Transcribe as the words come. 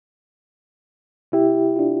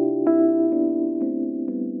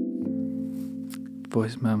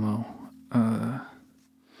voice memo. Uh,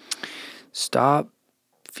 Stop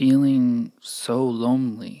feeling so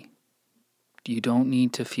lonely. You don't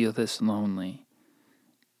need to feel this lonely.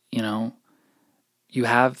 You know, you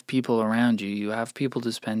have people around you. You have people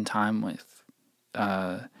to spend time with.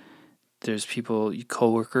 There's people,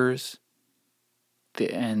 coworkers,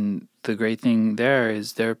 and the great thing there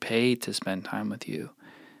is they're paid to spend time with you.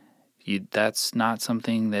 That's not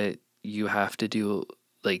something that you have to do.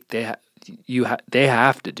 Like they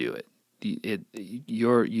have to do it.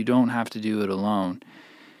 You don't have to do it alone.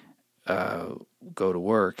 Go to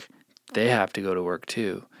work. They have to go to work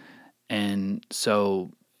too, and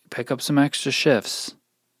so pick up some extra shifts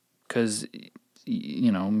because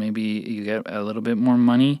maybe you get a little bit more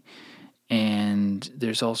money, and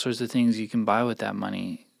there's all sorts of things you can buy with that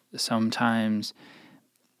money. Sometimes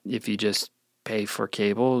if you just pay for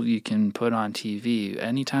cable, you can put on TV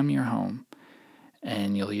anytime you're home,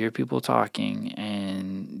 and you'll hear people talking,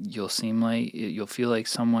 and you'll feel like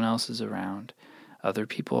someone else is around. Other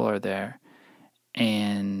people are there,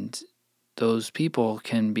 and those people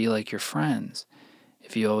can be like your friends.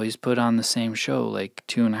 If you always put on the same show, like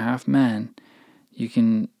Two and a Half Men, you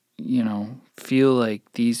can, feel like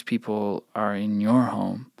these people are in your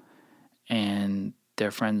home and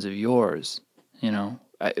they're friends of yours.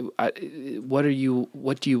 What do you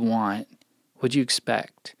want? What do you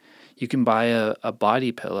expect? You can buy a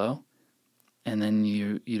body pillow, and then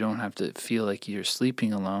you don't have to feel like you're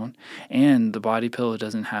sleeping alone. And the body pillow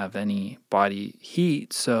doesn't have any body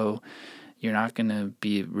heat, so you're not going to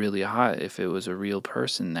be really hot if it was a real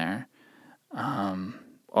person there.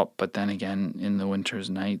 But then again, in the winter's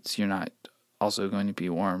nights, you're not also going to be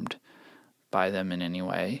warmed by them in any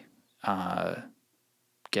way.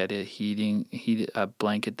 Get a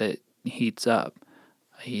blanket that heats up,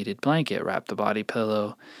 a heated blanket. Wrap the body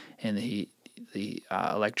pillow in the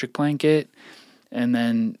electric blanket, and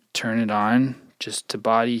then turn it on just to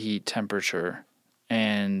body heat temperature.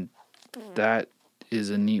 And that is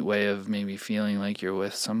a neat way of maybe feeling like you're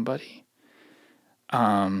with somebody.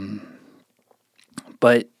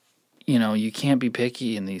 But you can't be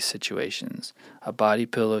picky in these situations. A body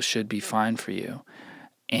pillow should be fine for you.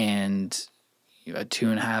 And a Two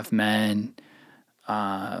and a Half Men,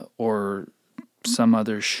 or some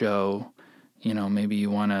other show, maybe you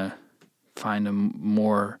want to find a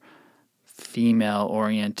more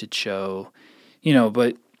female-oriented show,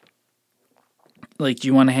 but like, do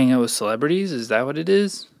you want to hang out with celebrities? Is that what it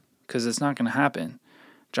is? Because it's not going to happen.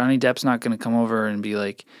 Johnny Depp's not going to come over and be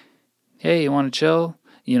like, hey, you want to chill?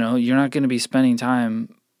 You're not going to be spending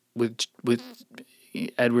time with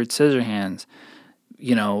Edward Scissorhands.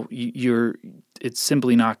 It's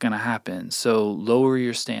simply not going to happen. So lower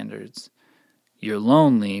your standards. You're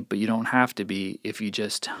lonely, but you don't have to be if you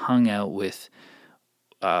just hung out with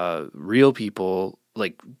real people,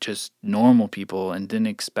 like just normal people, and didn't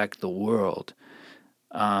expect the world.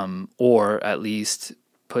 Or at least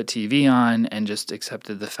put TV on and just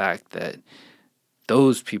accepted the fact that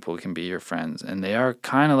those people can be your friends, and they are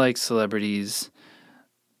kind of like celebrities,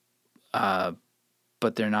 but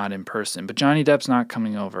they're not in person. But Johnny Depp's not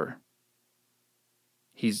coming over.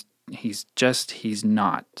 He's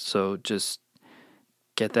not. So just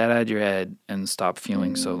get that out of your head and stop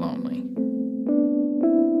feeling so lonely.